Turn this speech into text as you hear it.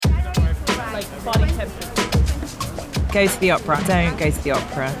Go to the opera. Don't go to the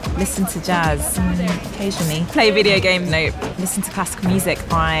opera. Listen to jazz. Occasionally. Play video games. No. Listen to classical music.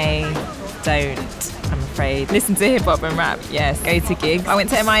 I don't, I'm afraid. Listen to hip hop and rap. Yes. Go to gigs. I went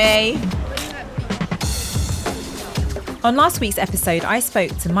to MIA. On last week's episode, I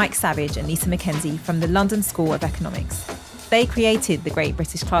spoke to Mike Savage and Lisa Mackenzie from the London School of Economics. They created the Great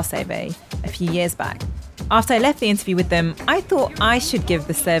British Class Survey a few years back. After I left the interview with them, I thought I should give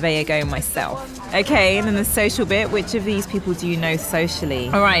the survey a go myself. Okay, and then the social bit. Which of these people do you know socially?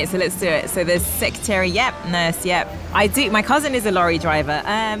 All right, so let's do it. So there's secretary, yep. Nurse, yep. I do. My cousin is a lorry driver.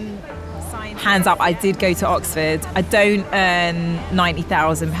 Hands up, I did go to Oxford. I don't earn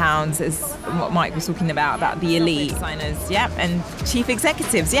 £90,000 as what Mike was talking about the elite designers, yep, and chief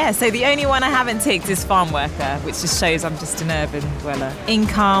executives, yeah. So the only one I haven't ticked is farm worker, which just shows I'm just an urban dweller.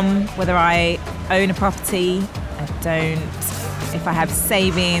 Income, whether I own a property, I don't. If I have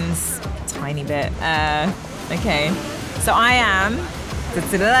savings, tiny bit. Okay, so I am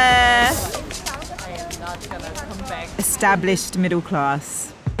established middle class.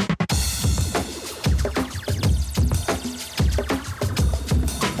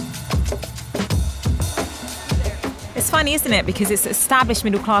 It's funny, isn't it? Because it's established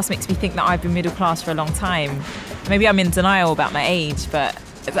middle class makes me think that I've been middle class for a long time. Maybe I'm in denial about my age, but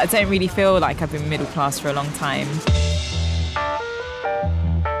I don't really feel like I've been middle class for a long time.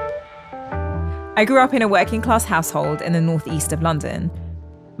 I grew up in a working class household in the northeast of London.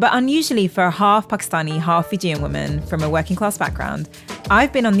 But unusually for a half Pakistani, half Fijian woman from a working class background,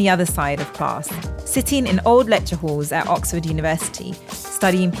 I've been on the other side of class, sitting in old lecture halls at Oxford University,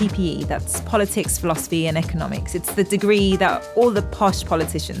 studying PPE, that's politics, philosophy and economics. It's the degree that all the posh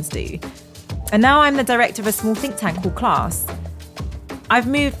politicians do. And now I'm the director of a small think tank called Class. I've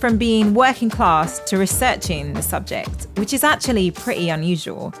moved from being working class to researching the subject, which is actually pretty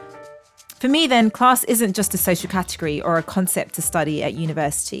unusual. For me then, class isn't just a social category or a concept to study at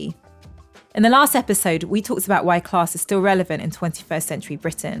university. In the last episode, we talked about why class is still relevant in 21st century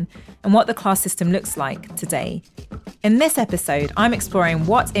Britain and what the class system looks like today. In this episode, I'm exploring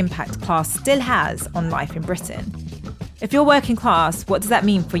what impact class still has on life in Britain. If you're working class, what does that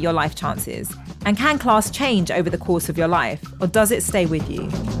mean for your life chances? And can class change over the course of your life, or does it stay with you?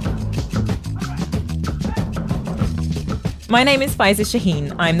 My name is Faiza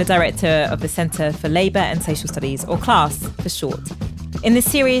Shaheen. I'm the director of the Centre for Labour and Social Studies, or CLASS for short. In this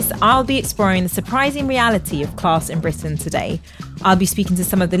series, I'll be exploring the surprising reality of class in Britain today. I'll be speaking to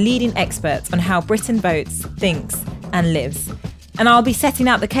some of the leading experts on how Britain votes, thinks, and lives. And I'll be setting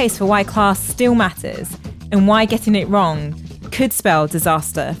out the case for why class still matters and why getting it wrong could spell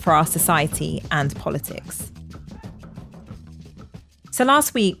disaster for our society and politics. So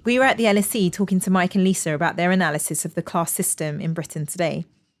last week, we were at the LSE talking to Mike and Lisa about their analysis of the class system in Britain today.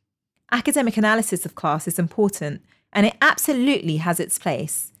 Academic analysis of class is important, and it absolutely has its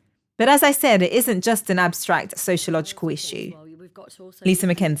place. But as I said, it isn't just an abstract sociological issue. Lisa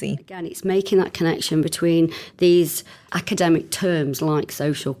Mackenzie. Again, it's making that connection between these academic terms like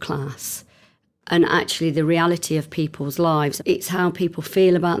social class and actually the reality of people's lives. It's how people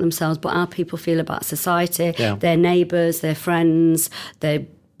feel about themselves, but how people feel about society, their neighbours, their friends, their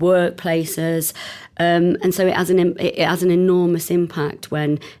workplaces. And so it has an enormous impact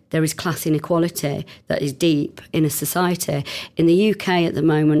when there is class inequality that is deep in a society. In the UK at the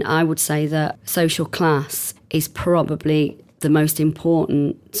moment, I would say that social class is probably the most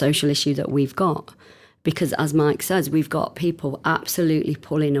important social issue that we've got. Because as Mike says, we've got people absolutely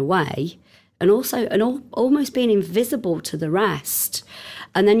pulling away and also almost being invisible to the rest.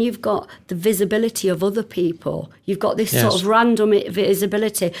 And then you've got the visibility of other people. You've got this sort of random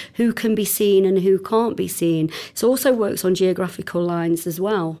visibility, who can be seen and who can't be seen. It also works on geographical lines as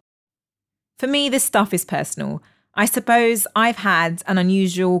well. For me, this stuff is personal. I suppose I've had an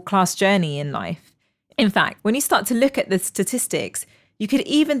unusual class journey in life. In fact, when you start to look at the statistics, you could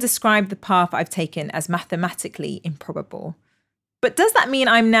even describe the path I've taken as mathematically improbable. But does that mean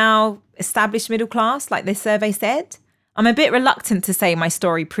I'm now established middle class, like this survey said? I'm a bit reluctant to say my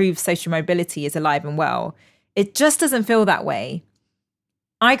story proves social mobility is alive and well. It just doesn't feel that way.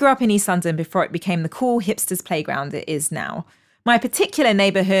 I grew up in East London before it became the cool hipsters playground it is now. My particular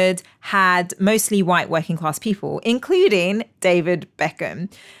neighbourhood had mostly white working class people, including David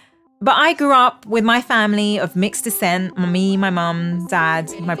Beckham. But I grew up with my family of mixed descent, me, my mum,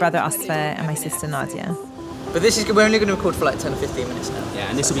 dad, my brother Asfer and my sister Nadia. But we're only going to record for like 10 or 15 minutes now. Yeah,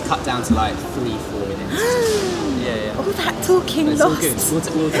 and this will be cut down to like 3-4 minutes. Yeah. All that talking It's lost.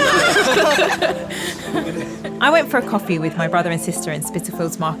 all good. I went for a coffee with my brother and sister in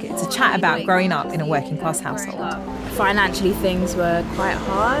Spitalfields Market to chat about growing up in a working class household. financially things were quite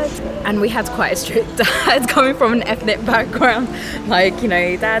hard, and we had quite a strict dad coming from an ethnic background. Like, you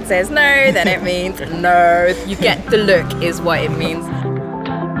know, dad says no, then it means no. You get the look is what it means.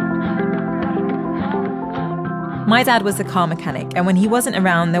 My dad was a car mechanic, and when he wasn't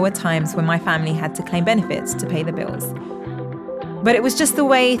around, there were times when my family had to claim benefits to pay the bills. But it was just the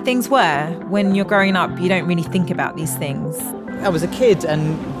way things were. When you're growing up, you don't really think about these things. I was a kid,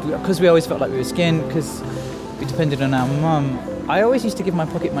 and because we always felt like we were skinned, because we depended on our mum, I always used to give my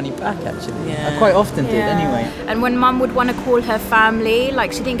pocket money back, actually. Yeah. I quite often did, anyway. And when mum would want to call her family,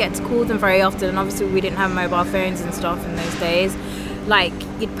 like, she didn't get to call them very often, and obviously we didn't have mobile phones and stuff in those days. Like,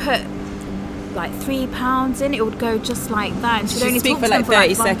 you'd put like £3 in, it would go just like that, and she'd only speak talk for to like them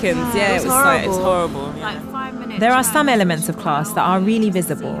 30 for seconds. Yeah, It was horrible. Like 5 minutes. There are some elements of class that are really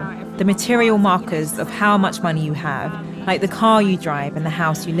visible. The material markers of how much money you have, like the car you drive and the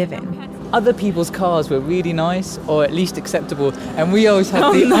house you live in. Other people's cars were really nice, or at least acceptable, and we always had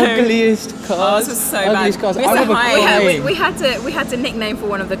the ugliest cars. Ours was so bad. Cars. We I had remember crying. We had to nickname for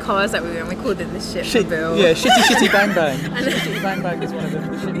one of the cars that we were in. We called it the shit bill. Yeah, shitty bang bang. Shitty bang bang is one of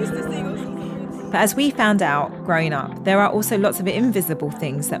them. But as we found out growing up, there are also lots of invisible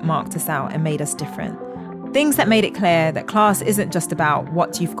things that marked us out and made us different. Things that made it clear that class isn't just about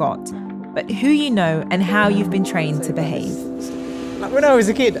what you've got, but who you know and how you've been trained to behave. Like when I was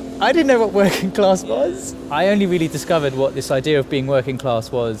a kid, I didn't know what working class was. I only really discovered what this idea of being working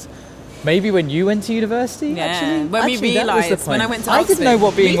class was maybe when you went to university, Yeah, actually. when we Actually, that was the realised, when point. I went to I didn't Oxford. know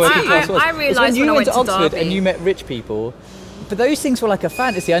what being working class was. I It's realised when you when I went went to to Oxford Derby. and you met rich people. But those things were like a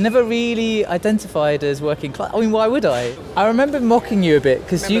fantasy. I never really identified as working class. I mean, why would I? I remember mocking you a bit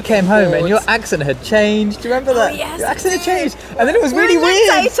because you came home and your accent had changed. Do you remember that? yes, your accent I had do. changed. And then it was really looked weird.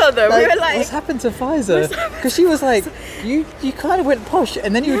 at each other. We were like, what's happened to Pfizer? Because she was like, you kind of went posh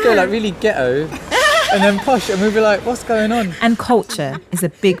and then you would go like really ghetto and then posh and we'd be like, what's going on? And culture is a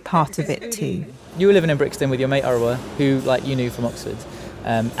big part of it too. You were living in Brixton with your mate Arwa, who like you knew from Oxford.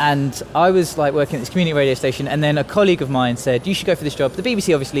 And I was like working at this community radio station, and then a colleague of mine said, you should go for this job. The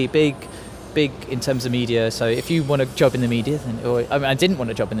BBC obviously big in terms of media, so if you want a job in the media, I didn't want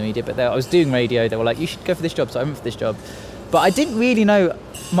a job in the media, but I was doing radio, they were like, you should go for this job, so I went for this job. But I didn't really know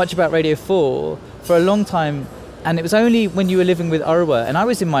much about Radio 4 for a long time, and it was only when you were living with Arwa, and I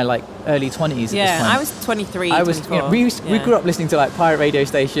was in my like early 20s at this Yeah, point. I was 23, I was, 24. we grew up listening to like pirate radio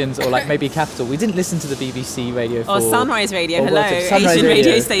stations or like maybe Capital. We didn't listen to the BBC Radio 4. Or Sunrise Radio, or hello, Sunrise Asian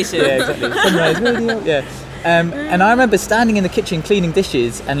radio station. Yeah, exactly. Sunrise Radio, yeah. And I remember standing in the kitchen cleaning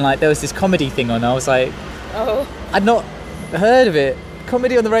dishes and like there was this comedy thing on. I was like, I'd not heard of it.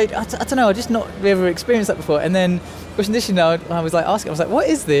 Comedy on the radio, I don't know, I just not ever experienced that before. And then washing dishes now, I was like asking, I was like, what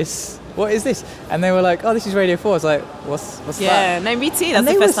is this? What is this? And they were like, oh, this is Radio 4. I was like, what's that? Yeah, no, me too. That's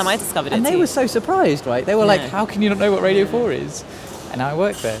the first time I discovered it and too. they were so surprised, right? They were like, Yeah. how can you not know what Radio 4 is? And now I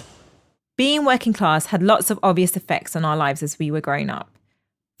work there. Being working class had lots of obvious effects on our lives as we were growing up.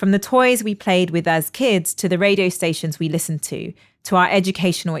 From the toys we played with as kids to the radio stations we listened to our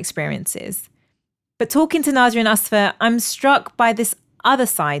educational experiences. But talking to Nadia and Asfa, I'm struck by this other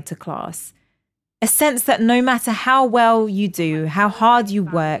side to class. A sense that no matter how well you do, how hard you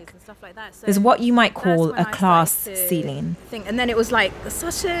work, there's what you might call a class ceiling. And then it was like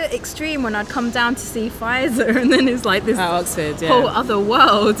such an extreme when I'd come down to see Pfizer, and then it's like this At Oxford, yeah. whole other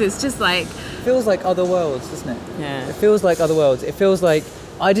world. It's just like, It feels like other worlds, doesn't it? Yeah. It feels like other worlds. It feels like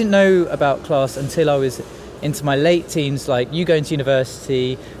I didn't know about class until I was into my late teens, like you going to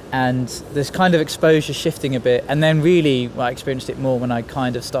university and this kind of exposure shifting a bit. And then really I experienced it more when I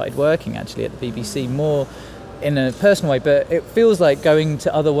kind of started working actually at the BBC, more in a personal way. But it feels like going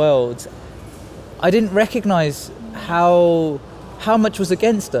to other worlds. I didn't recognise how much was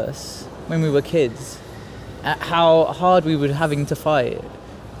against us when we were kids, how hard we were having to fight.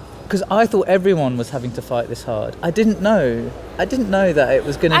 Because I thought everyone was having to fight this hard. I didn't know that it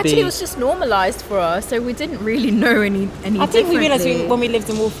was going to be... actually it was just normalised for us, so we didn't really know any I think we realised differently. when we lived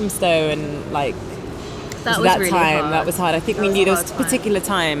in Walthamstow and like that was that really time, hard. that was hard. I think That we was knew a there was hard time. particular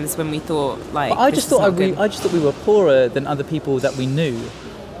times when we thought like. But I this just is thought not good. I just thought we were poorer than other people that we knew.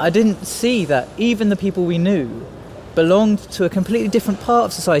 I didn't see that even the people we knew belonged to a completely different part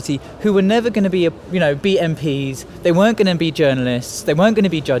of society who were never going to be be MPs. They weren't going to be journalists. They weren't going to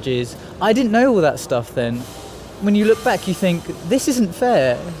be judges. I didn't know all that stuff then. When you look back, you think, this isn't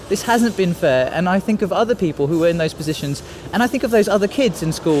fair. This hasn't been fair. And I think of other people who were in those positions, and I think of those other kids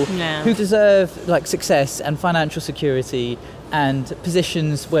in school Yeah. who deserve like success and financial security and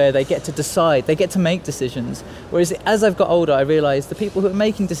positions where they get to decide, they get to make decisions. Whereas as I've got older, I realise the people who are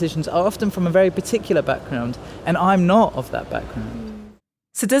making decisions are often from a very particular background, and I'm not of that background.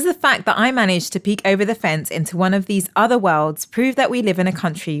 So does the fact that I managed to peek over the fence into one of these other worlds prove that we live in a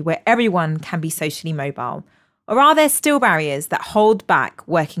country where everyone can be socially mobile? Or are there still barriers that hold back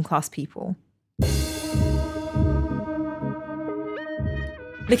working class people?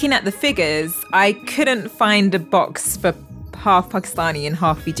 Looking at the figures, I couldn't find a box for half Pakistani and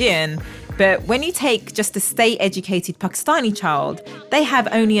half Fijian, but when you take just a state-educated Pakistani child, they have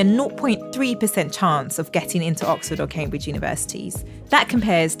only a 0.3% chance of getting into Oxford or Cambridge universities. That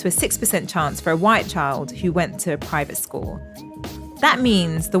compares to a 6% chance for a white child who went to a private school. That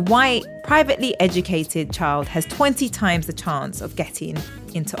means the white, privately educated child has 20 times the chance of getting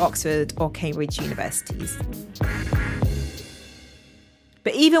into Oxford or Cambridge universities.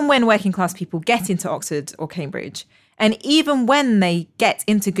 But even when working class people get into Oxford or Cambridge, and even when they get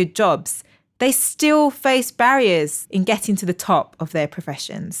into good jobs, they still face barriers in getting to the top of their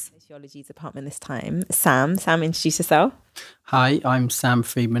professions. Sociology department this time. Sam, introduce yourself. Hi, I'm Sam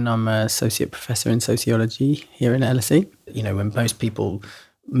Friedman. I'm an associate professor in sociology here in LSE. You know, when most people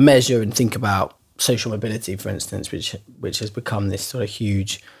measure and think about social mobility, for instance, which has become this sort of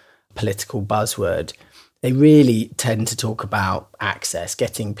huge political buzzword, they really tend to talk about access,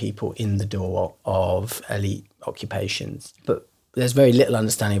 getting people in the door of elite occupations. But there's very little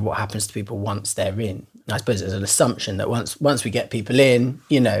understanding of what happens to people once they're in. I suppose there's an assumption that once we get people in,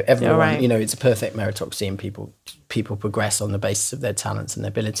 you know, everyone, right. You know, it's a perfect meritocracy and people progress on the basis of their talents and their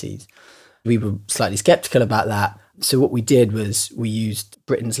abilities. We were slightly sceptical about that. So what we did was we used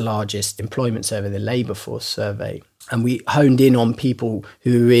Britain's largest employment survey, the Labour Force Survey, and we honed in on people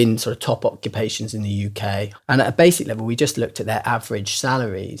who were in sort of top occupations in the UK. And at a basic level, we just looked at their average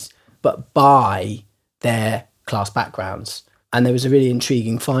salaries, but by their class backgrounds. And there was a really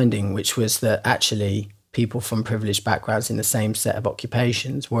intriguing finding, which was that actually people from privileged backgrounds in the same set of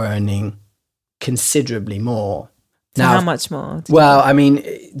occupations were earning considerably more. So how much more? Well, I mean,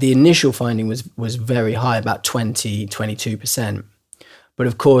 the initial finding was very high, about 22%. But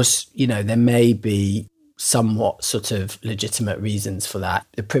of course, you know, there may be somewhat sort of legitimate reasons for that.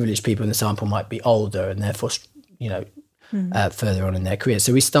 The privileged people in the sample might be older and therefore, you know, further on in their career.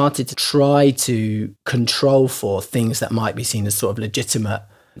 So we started to try to control for things that might be seen as sort of legitimate.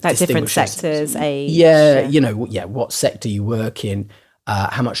 Like different sectors, age. Yeah, you know, what sector you work in,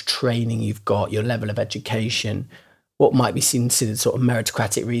 how much training you've got, your level of education, what might be considered sort of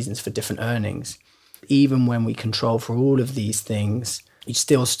meritocratic reasons for different earnings. Even when we control for all of these things, you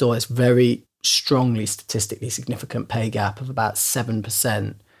still store this very strongly statistically significant pay gap of about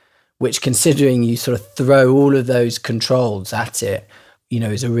 7%, which, considering you sort of throw all of those controls at it, you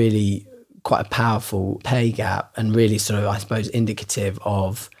know, is a really quite a powerful pay gap and really sort of, I suppose, indicative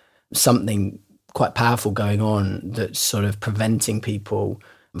of something quite powerful going on that's sort of preventing people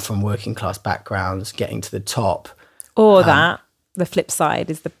from working class backgrounds getting to the top. Or that the flip side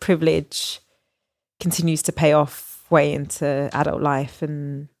is the privilege continues to pay off way into adult life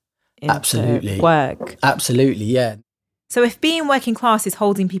and into Absolutely. work. Absolutely, yeah. So if being working class is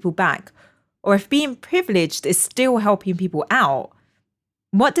holding people back, or if being privileged is still helping people out,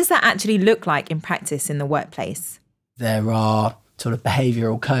 what does that actually look like in practice in the workplace? There are sort of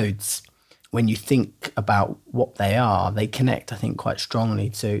behavioural codes. When you think about what they are, they connect, I think, quite strongly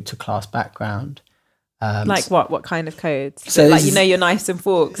to class background. Like what? What kind of codes? So like, you know, your knives and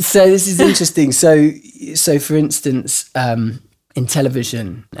forks. So this is interesting. So for instance, in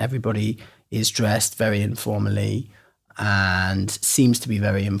television, everybody is dressed very informally and seems to be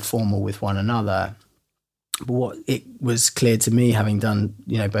very informal with one another. But what it was clear to me, having done,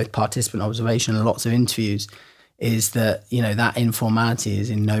 you know, both participant observation and lots of interviews, is that, you know, that informality is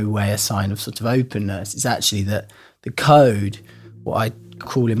in no way a sign of sort of openness. It's actually that the code, what I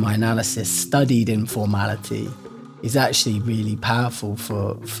call in my analysis studied informality, is actually really powerful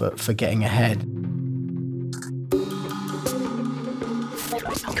for getting ahead.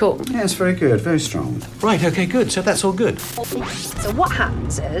 Cool. Yes, very good, very strong. Right, okay, good. So that's all good. So what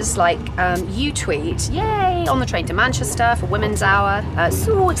happens is, like, you tweet, yay, on the train to Manchester for Women's Hour,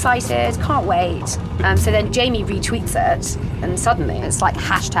 so excited, can't wait. So then Jamie retweets it, and suddenly it's like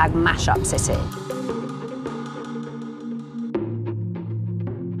hashtag mashup city.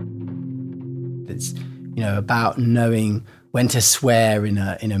 It's, you know, about knowing when to swear in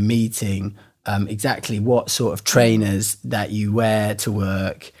a meeting, exactly what sort of trainers that you wear to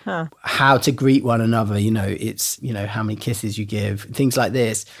work, how to greet one another, you know, it's, you know, how many kisses you give, things like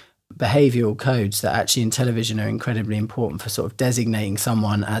this. Behavioural codes that actually in television are incredibly important for sort of designating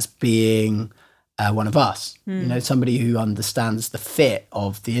someone as being one of us, you know, somebody who understands the fit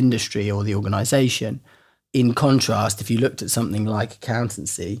of the industry or the organisation. In contrast, if you looked at something like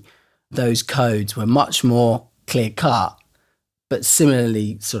accountancy, those codes were much more clear-cut. but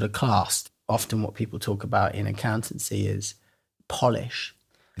similarly sort of classed. Often what people talk about in accountancy is polish.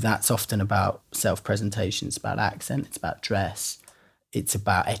 That's often about self-presentation, it's about accent, it's about dress, it's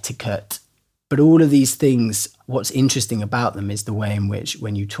about etiquette. But all of these things, what's interesting about them is the way in which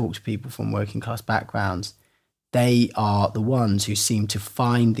when you talk to people from working class backgrounds, they are the ones who seem to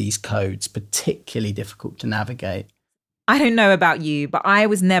find these codes particularly difficult to navigate. I don't know about you, but I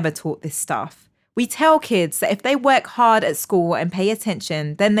was never taught this stuff. We tell kids that if they work hard at school and pay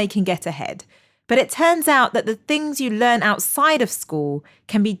attention, then they can get ahead. But it turns out that the things you learn outside of school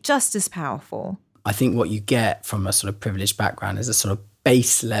can be just as powerful. I think what you get from a sort of privileged background is a sort of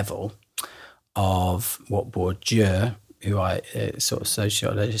base level of what Bourdieu, who sort of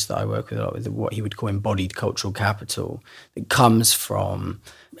sociologist that I work with a lot with, what he would call embodied cultural capital, that comes from,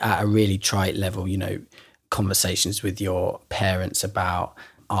 at a really trite level, conversations with your parents about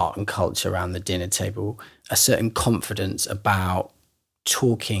art and culture around the dinner table, a certain confidence about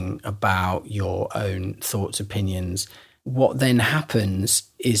talking about your own thoughts, opinions. What then happens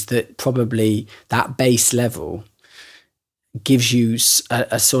is that probably that base level gives you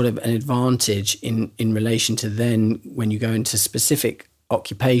a sort of an advantage in relation to then when you go into specific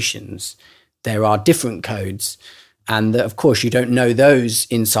occupations, there are different codes, and that, of course, you don't know those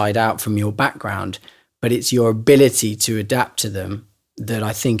inside out from your background, but it's your ability to adapt to them that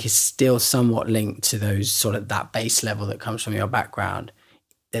I think is still somewhat linked to those sort of that base level that comes from your background.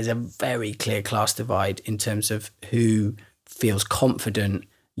 There's a very clear class divide in terms of who feels confident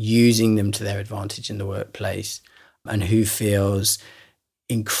using them to their advantage in the workplace and who feels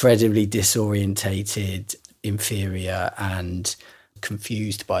incredibly disorientated, inferior, and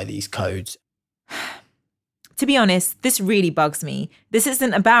confused by these codes. To be honest, this really bugs me. This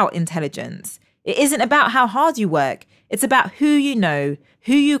isn't about intelligence. It isn't about how hard you work. It's about who you know,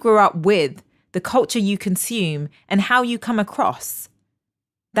 who you grew up with, the culture you consume, and how you come across.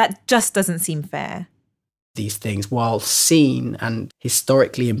 That just doesn't seem fair. These things, while seen and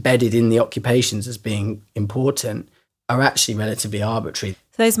historically embedded in the occupations as being important, are actually relatively arbitrary.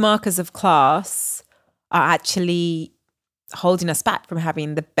 So those markers of class are actually holding us back from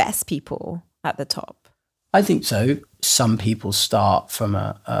having the best people at the top. I think so. Some people start from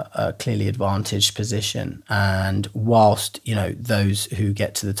a clearly advantaged position, and whilst, those who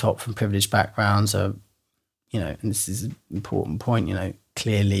get to the top from privileged backgrounds are, and this is an important point,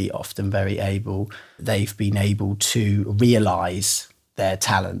 clearly often very able, they've been able to realise their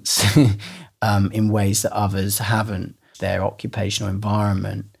talents in ways that others haven't. Their occupational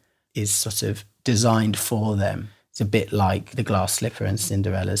environment is sort of designed for them. It's a bit like the glass slipper in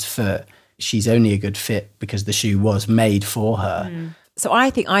Cinderella's foot. She's only a good fit because the shoe was made for her. So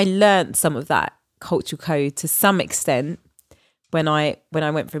I think I learned some of that cultural code to some extent when I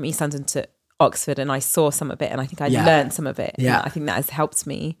went from East London to Oxford, and I saw some of it, and I think I learned some of it. Yeah. And I think that has helped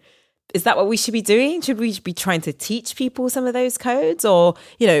me. Is that what we should be doing? Should we be trying to teach people some of those codes, or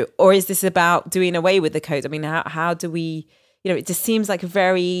is this about doing away with the codes? I mean, how do we, it just seems like a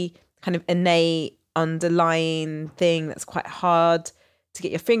very kind of innate underlying thing that's quite hard to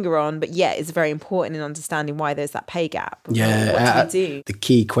get your finger on, but yet it's very important in understanding why there's that pay gap. Yeah. What do we do? The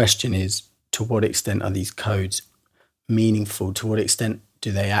key question is, to what extent are these codes meaningful? To what extent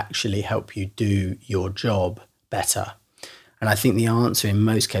do they actually help you do your job better? And I think the answer in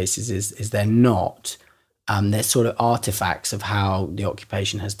most cases is they're not. They're sort of artifacts of how the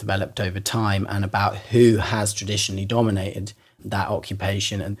occupation has developed over time and about who has traditionally dominated that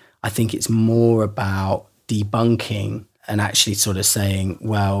occupation. And I think it's more about debunking and actually sort of saying,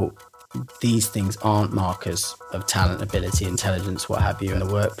 well, these things aren't markers of talent, ability, intelligence, what have you, in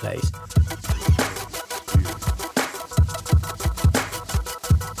the workplace.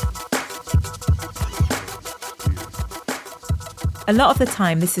 A lot of the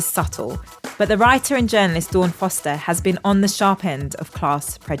time, this is subtle, but the writer and journalist Dawn Foster has been on the sharp end of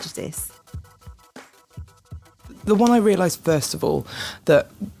class prejudice. The one I realised, first of all, that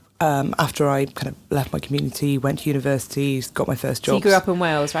after I kind of left my community, went to university, got my first job. So you grew up in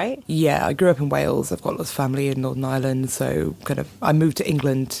Wales, right? Yeah, I grew up in Wales. I've got lots of family in Northern Ireland, so I moved to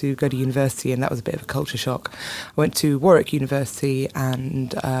England to go to university, and that was a bit of a culture shock. I went to Warwick University,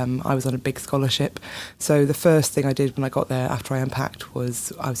 and I was on a big scholarship. So the first thing I did when I got there after I unpacked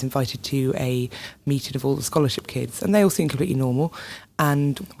was I was invited to a meeting of all the scholarship kids, and they all seemed completely normal.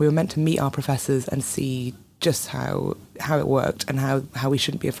 And we were meant to meet our professors and see just how it worked and how we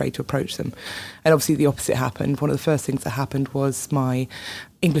shouldn't be afraid to approach them. And obviously the opposite happened. One of the first things that happened was my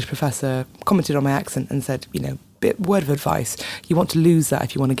English professor commented on my accent and said, word of advice, you want to lose that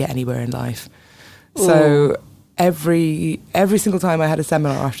if you want to get anywhere in life. Ooh. So every single time I had a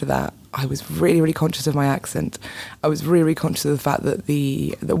seminar after that, I was really, really conscious of my accent. I was really, really conscious of the fact that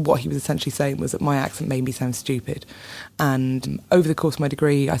that what he was essentially saying was that my accent made me sound stupid. And over the course of my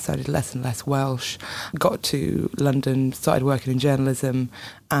degree, I studied less and less Welsh, got to London, started working in journalism,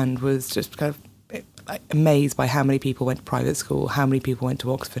 and was just kind of amazed by how many people went to private school, how many people went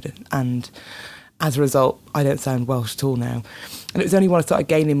to Oxford, and as a result, I don't sound Welsh at all now. And it was only when I started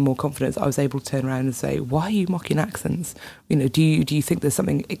gaining more confidence I was able to turn around and say, why are you mocking accents? You know, do you think there's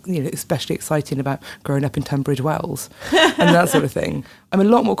something, you know, especially exciting about growing up in Tunbridge Wells and that sort of thing? I'm a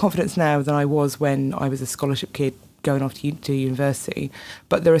lot more confident now than I was when I was a scholarship kid going off to university.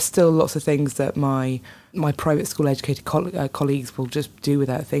 But there are still lots of things that my private school educated colleagues will just do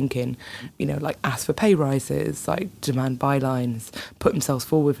without thinking, you know, like ask for pay rises, like demand bylines, put themselves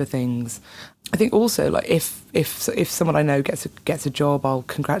forward for things. I think also, like, if someone I know gets a job, I'll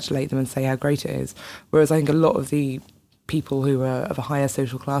congratulate them and say how great it is. Whereas I think a lot of the people who are of a higher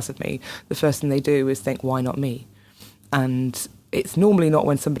social class than me, the first thing they do is think, why not me? And it's normally not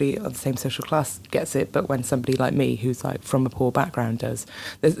when somebody of the same social class gets it, but when somebody like me, who's like from a poor background, does.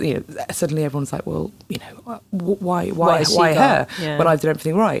 There's, you know, suddenly everyone's like, well, you know, why her when I've done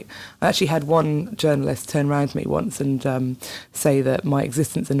everything right? I actually had one journalist turn around to me once and say that my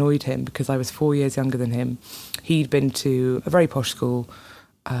existence annoyed him because I was 4 years younger than him. He'd been to a very posh school.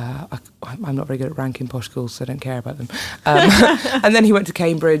 I'm not very good at ranking posh schools, so I don't care about them. And then he went to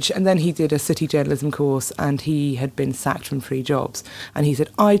Cambridge, and then he did a city journalism course, and he had been sacked from 3 jobs. And he said,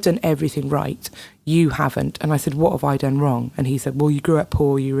 I've done everything right, you haven't. And I said, what have I done wrong? And he said, well, you grew up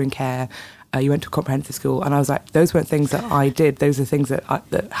poor, you were in care, you went to a comprehensive school. And I was like, those weren't things that I did, those are things that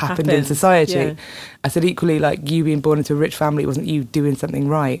happened in society. Yeah. I said, equally, like, you being born into a rich family wasn't you doing something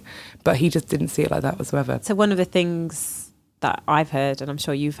right. But he just didn't see it like that whatsoever. So one of the things that I've heard, and I'm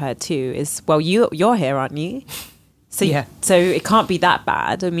sure you've heard too, is, well, you're here, aren't you? So yeah. So it can't be that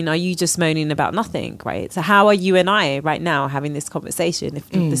bad. I mean, are you just moaning about nothing, right? So how are you and I right now having this conversation if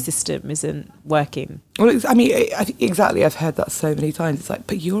the system isn't working? Well, I mean, exactly. I've heard that so many times. It's like,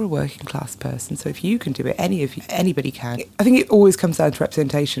 but you're a working class person, so if you can do it, anybody can. I think it always comes down to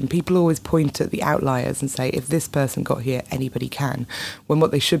representation. People always point at the outliers and say, if this person got here, anybody can. When what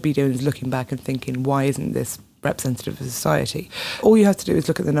they should be doing is looking back and thinking, why isn't this representative of society? All you have to do is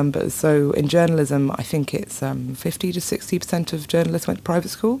look at the numbers. So in journalism, I think it's 50 to 60% of journalists went to private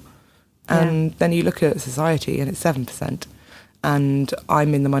school. And then you look at society and it's 7%. And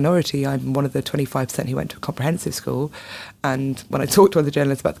I'm in the minority. I'm one of the 25% who went to a comprehensive school. And when I talk to other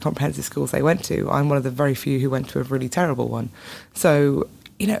journalists about the comprehensive schools they went to, I'm one of the very few who went to a really terrible one. So,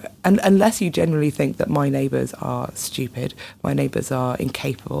 you know, and unless you generally think that my neighbours are stupid, my neighbours are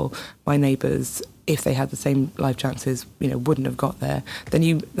incapable, my neighbours, if they had the same life chances, you know, wouldn't have got there, then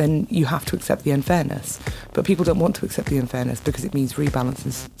you have to accept the unfairness. But people don't want to accept the unfairness because it means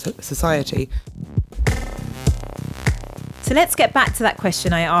rebalancing society. So let's get back to that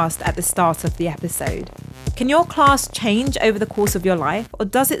question I asked at the start of the episode. Can your class change over the course of your life, or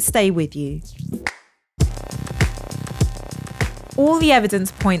does it stay with you? All the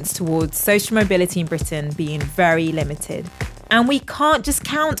evidence points towards social mobility in Britain being very limited. And we can't just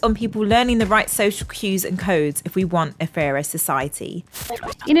count on people learning the right social cues and codes if we want a fairer society.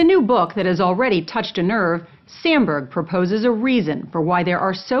 In a new book that has already touched a nerve, Sandberg proposes a reason for why there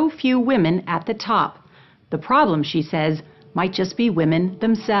are so few women at the top. The problem, she says, might just be women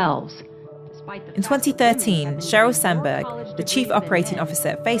themselves. In 2013, Sheryl Sandberg, the chief operating officer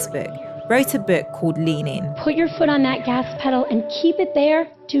at Facebook, wrote a book called Lean In. Put your foot on that gas pedal and keep it there.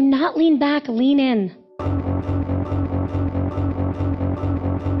 Do not lean back, lean in.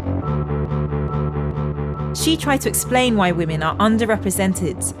 She tried to explain why women are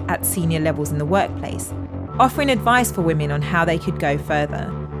underrepresented at senior levels in the workplace, offering advice for women on how they could go further.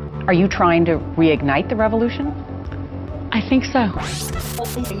 Are you trying to reignite the revolution? I think so.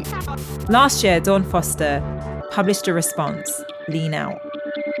 Last year, Dawn Foster published a response, Lean Out.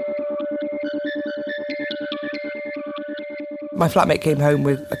 My flatmate came home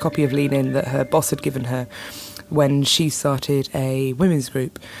with a copy of Lean In that her boss had given her when she started a women's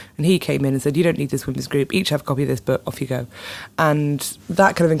group. And he came in and said, you don't need this women's group, each have a copy of this book, off you go. And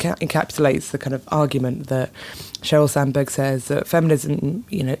that kind of encapsulates the kind of argument that Sheryl Sandberg says, that feminism,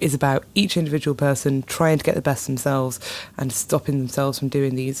 you know, is about each individual person trying to get the best themselves and stopping themselves from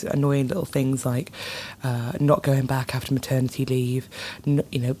doing these annoying little things like not going back after maternity leave, you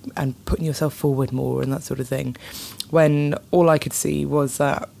know, and putting yourself forward more and that sort of thing. When all I could see was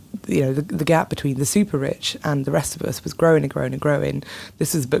that the gap between the super rich and the rest of us was growing and growing and growing.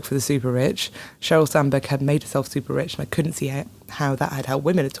 This was a book for the super rich. Sheryl Sandberg had made herself super rich, and I couldn't see how that had helped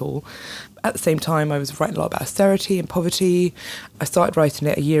women at all. At the same time, I was writing a lot about austerity and poverty. I started writing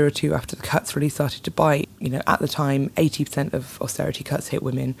it a year or two after the cuts really started to bite. At the time, 80% of austerity cuts hit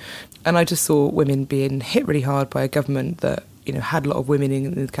women. And I just saw women being hit really hard by a government that had a lot of women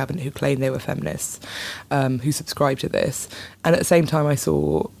in the cabinet who claimed they were feminists, who subscribed to this. And at the same time, I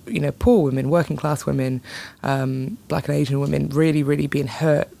saw, poor women, working class women, Black and Asian women really, really being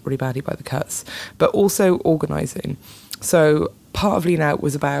hurt really badly by the cuts, but also organising. So part of Lean Out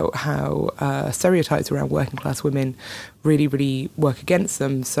was about how stereotypes around working class women really, really work against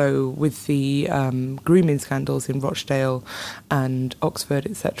them. So with the grooming scandals in Rochdale and Oxford,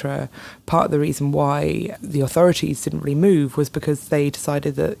 etc., part of the reason why the authorities didn't really move was because they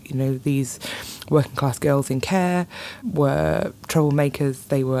decided that, these working class girls in care were troublemakers,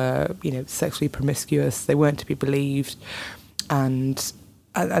 they were, sexually promiscuous, they weren't to be believed. And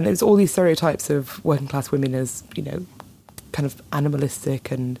there's all these stereotypes of working class women as, kind of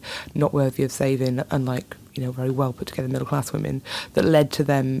animalistic and not worthy of saving, unlike very well put together middle class women, that led to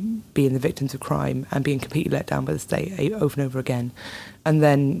them being the victims of crime and being completely let down by the state over and over again. And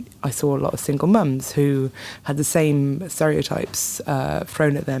then I saw a lot of single mums who had the same stereotypes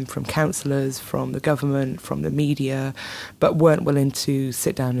thrown at them from counsellors, from the government, from the media, but weren't willing to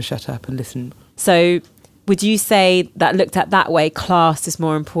sit down and shut up and listen. So would you say that looked at that way, class is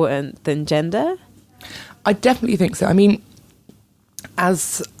more important than gender? I definitely think so. I mean,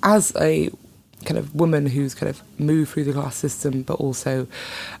 as a kind of woman who's kind of moved through the class system, but also,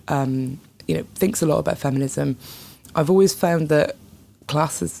 thinks a lot about feminism, I've always found that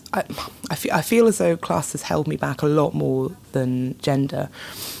class I feel as though class has held me back a lot more than gender.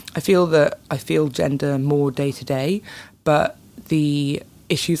 I feel gender more day to day, but the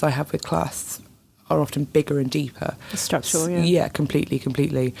issues I have with class are often bigger and deeper. Structural, yeah. Yeah,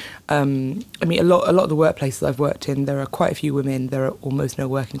 completely. I mean, a lot of the workplaces I've worked in, there are quite a few women, there are almost no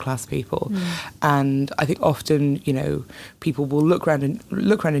working class people. And I think often, people will look around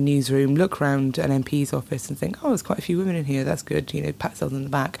a newsroom, look around an MP's office and think, oh, there's quite a few women in here, that's good, pat themselves on the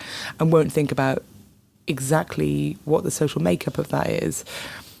back, and won't think about exactly what the social makeup of that is.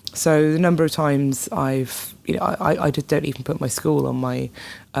 So the number of times I just don't even put my school on my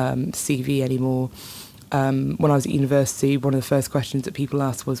CV anymore. When I was at university, one of the first questions that people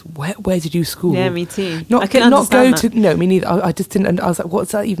asked was, "Where did you school?" Yeah, me too. Not I couldn't understand that. No, me neither. I just didn't. I was like, "What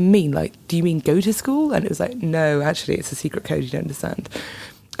does that even mean? Like, do you mean go to school?" And it was like, "No, actually, it's a secret code you don't understand."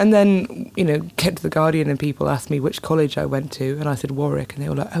 And then, get to the Guardian and people asked me which college I went to, and I said Warwick, and they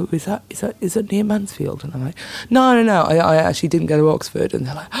were like, "Oh, is that near Mansfield?" And I'm like, "No, I actually didn't go to Oxford." And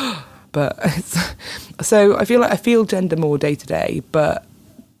they're like, "Oh." But so I feel gender more day to day, but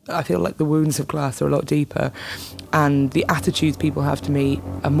I feel like the wounds of class are a lot deeper, and the attitudes people have to me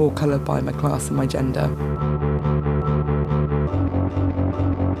are more coloured by my class and my gender.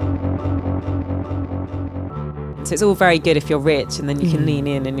 So it's all very good if you're rich and then you can lean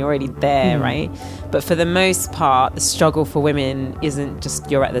in and you're already there, right? But for the most part, the struggle for women isn't just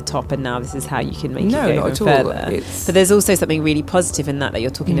you're at the top and now this is how you can make it go even further. But there's also something really positive in that you're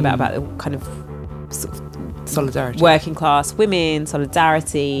talking about the kind of sort of solidarity, working class women,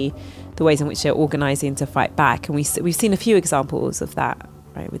 solidarity, the ways in which they're organising to fight back. And we've seen a few examples of that,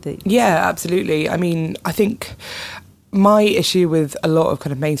 right? Yeah, absolutely. I mean, I think my issue with a lot of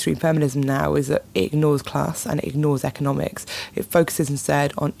kind of mainstream feminism now is that it ignores class and it ignores economics. It focuses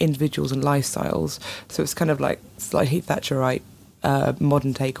instead on individuals and lifestyles. So it's kind of like slightly Thatcherite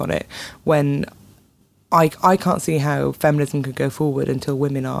modern take on it, when I can't see how feminism could go forward until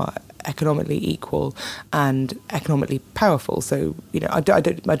women are economically equal and economically powerful. So, I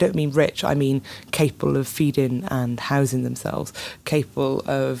don't mean rich, I mean capable of feeding and housing themselves, capable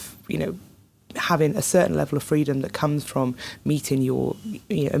of, having a certain level of freedom that comes from meeting your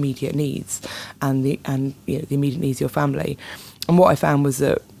immediate needs and the immediate needs of your family. And what I found was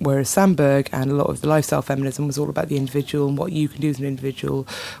that whereas Sandberg and a lot of the lifestyle feminism was all about the individual and what you can do as an individual,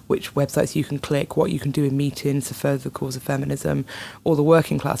 which websites you can click, what you can do in meetings to further the cause of feminism, all the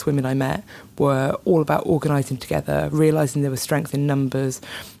working class women I met were all about organising together, realising there was strength in numbers,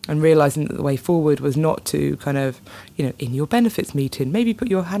 and realising that the way forward was not to kind of, in your benefits meeting, maybe put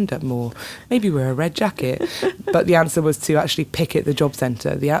your hand up more, maybe wear a red jacket. But the answer was to actually picket the job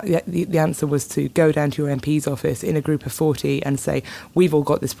centre. The answer was to go down to your MP's office in a group of 40 and say, we've all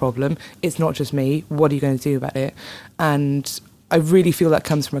got this problem. It's not just me. What are you going to do about it? And I really feel that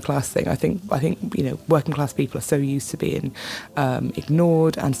comes from a class thing. I think working class people are so used to being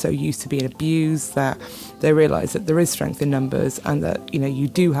ignored and so used to being abused that they realise that there is strength in numbers and that you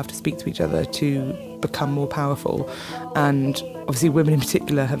do have to speak to each other to become more powerful. And obviously, women in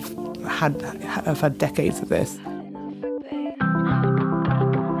particular have had decades of this.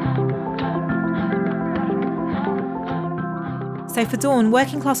 So for Dawn,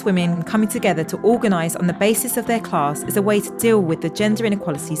 working class women coming together to organise on the basis of their class is a way to deal with the gender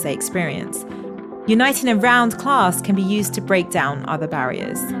inequalities they experience. Uniting around class can be used to break down other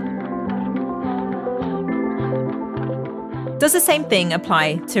barriers. Does the same thing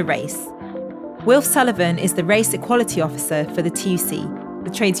apply to race? Wilf Sullivan is the Race Equality Officer for the TUC,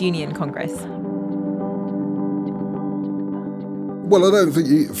 the Trades Union Congress. Well, I don't think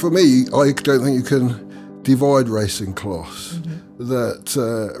I don't think you can divide race and class. That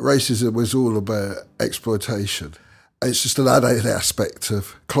racism was all about exploitation. It's just an added aspect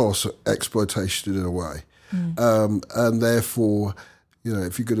of class exploitation in a way. And therefore,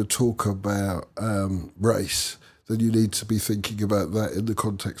 if you're going to talk about race, then you need to be thinking about that in the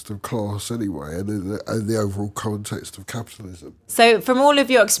context of class anyway, and in the overall context of capitalism. So from all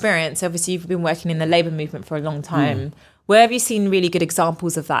of your experience, obviously you've been working in the labour movement for a long time. Where have you seen really good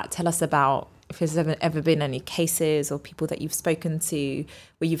examples of that? Tell us about if there's ever been any cases or people that you've spoken to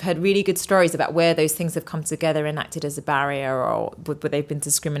where you've heard really good stories about where those things have come together and acted as a barrier, or where they've been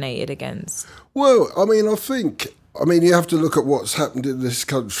discriminated against. Well, I think you have to look at what's happened in this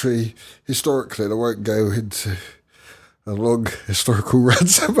country historically, and I won't go into a long historical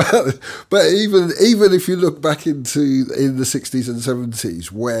rant about it. But even if you look back in the 60s and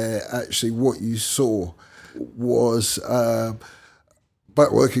 70s, where actually what you saw was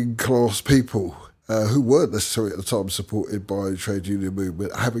black working class people who weren't necessarily at the time supported by the trade union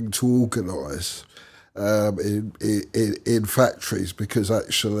movement having to organise in factories because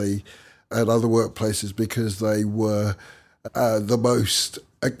actually, and other workplaces, because they were the most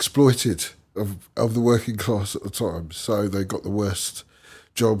exploited of the working class at the time. So they got the worst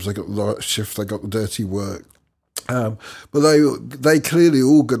jobs, they got the night shift, they got the dirty work. But they clearly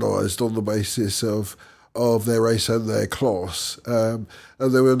organised on the basis of their race and their class. And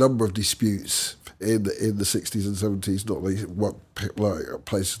there were a number of disputes in the 60s and 70s, not least like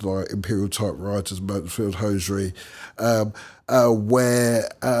places like Imperial Typewriters, Mansfield Hosiery, where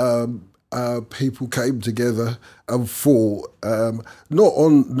people came together and fought, not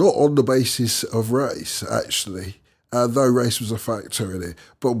on the basis of race, actually, though race was a factor in it,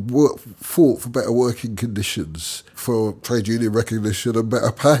 but fought for better working conditions, for trade union recognition and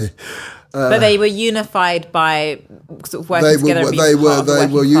better pay. But they were unified by sort of working together. They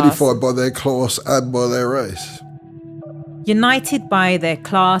were unified by their class and by their race. United by their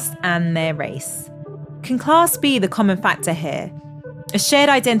class and their race. Can class be the common factor here? A shared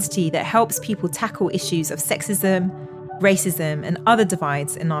identity that helps people tackle issues of sexism, racism, and other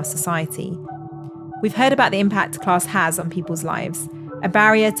divides in our society. We've heard about the impact class has on people's lives, a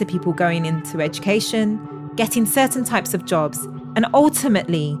barrier to people going into education, getting certain types of jobs, and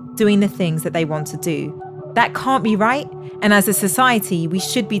ultimately doing the things that they want to do. That can't be right, and as a society, we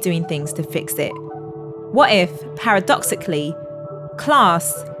should be doing things to fix it. What if, paradoxically,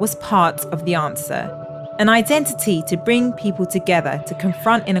 class was part of the answer? An identity to bring people together to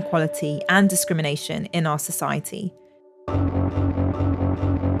confront inequality and discrimination in our society.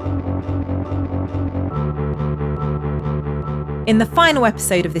 In the final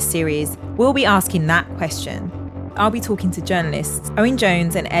episode of this series, we'll be asking that question. I'll be talking to journalists Owen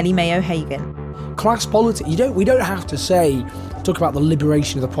Jones and Ellie Mae O'Hagan. Class politics, we don't have to talk about the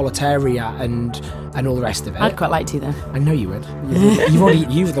liberation of the proletariat and all the rest of it. I'd quite like to, though. I know you would.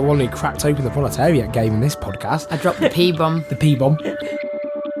 You're the one who cracked open the proletariat game in this podcast. I dropped the P-bomb. The P-bomb.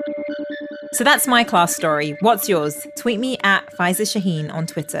 So that's my class story. What's yours? Tweet me at Faiza Shaheen on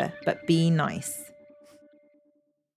Twitter, but be nice.